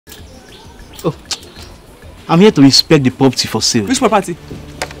Oh, I'm here to inspect the property for sale. Which property?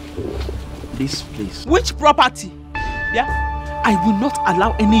 This place. Which property? Yeah? I will not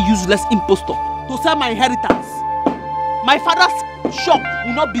allow any useless impostor to sell my inheritance. My father's shop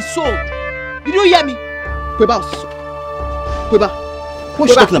will not be sold. Did you hear me? Kweba, what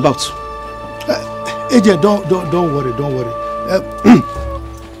are you talking about? AJ, don't worry, don't worry.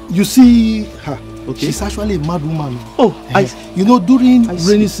 You see her. Okay. She's actually a mad woman. Oh, you know, during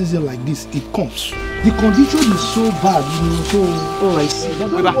rainy season like this, it comes. The condition is so bad, you know. So, oh, I see. You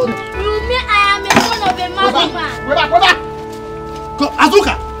mean I am a son of a mad woman?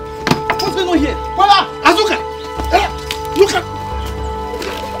 Azuka! What's going on here? Azuka! Look at...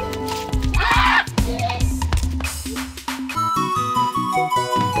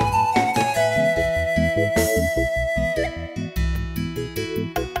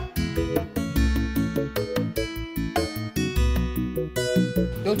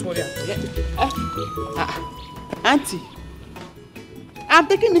 Don't worry. Auntie, I'm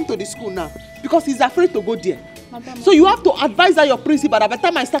taking him to the school now because he's afraid to go there. Madam, so you have to advise your principal that by the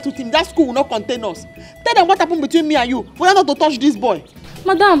time I start with him, that school will not contain us. Tell them what happened between me and you. We are not to touch this boy.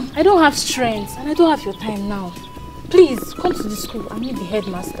 Madam, I don't have strength and I don't have your time now. Please, come to the school. I need the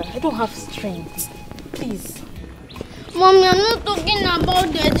headmaster. I don't have strength. Please. Mommy, I'm not talking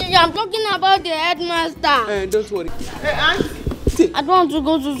about the teacher. I'm talking about the headmaster. Don't worry. Hey, Auntie. See. I don't want to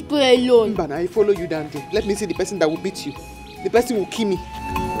go to school alone. But I follow you down there. Let me see the person that will beat you. The person will kill me.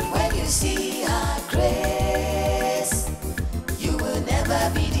 When you see her grace, you will never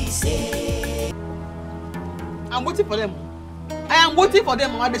be the same. I'm waiting for them. I am waiting for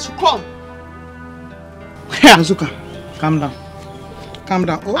them, Mama. They should come. Azuka, calm down. Calm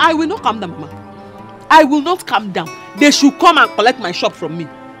down. Oh. I will not calm down, Mama. I will not calm down. They should come and collect my shop from me.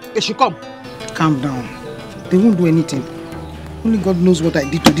 They should come. Calm down. They won't do anything. Only God knows what I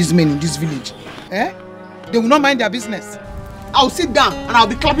did to these men in this village. Eh? They will not mind their business. I'll sit down and I'll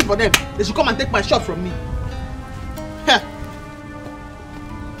be clapping for them. They should come and take my shop from me.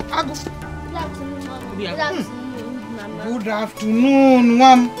 I'll go. Good afternoon, Mama. Good afternoon, Mama. Good afternoon,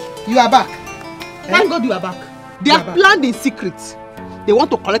 Mom. You are back. Thank God you are back. They have planned in secret. They want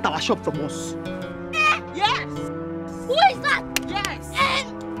to collect our shop from us. Yes! Who is that? Yes!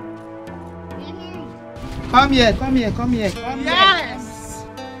 Come here. Yes!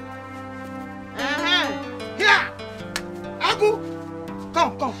 Here! Agu!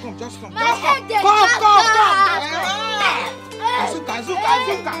 Come, just come. My head is Come. Azuka!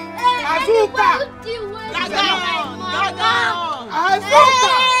 Azuka!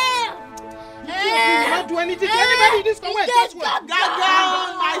 Azuka! You not do anything to anybody in this convent. Just wait. Gaga!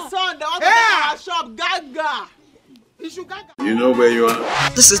 My son, they want to take our shop. Gaga! You should gaga. You know where you are?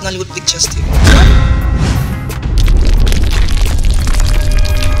 This is Nollywood Pictures TV.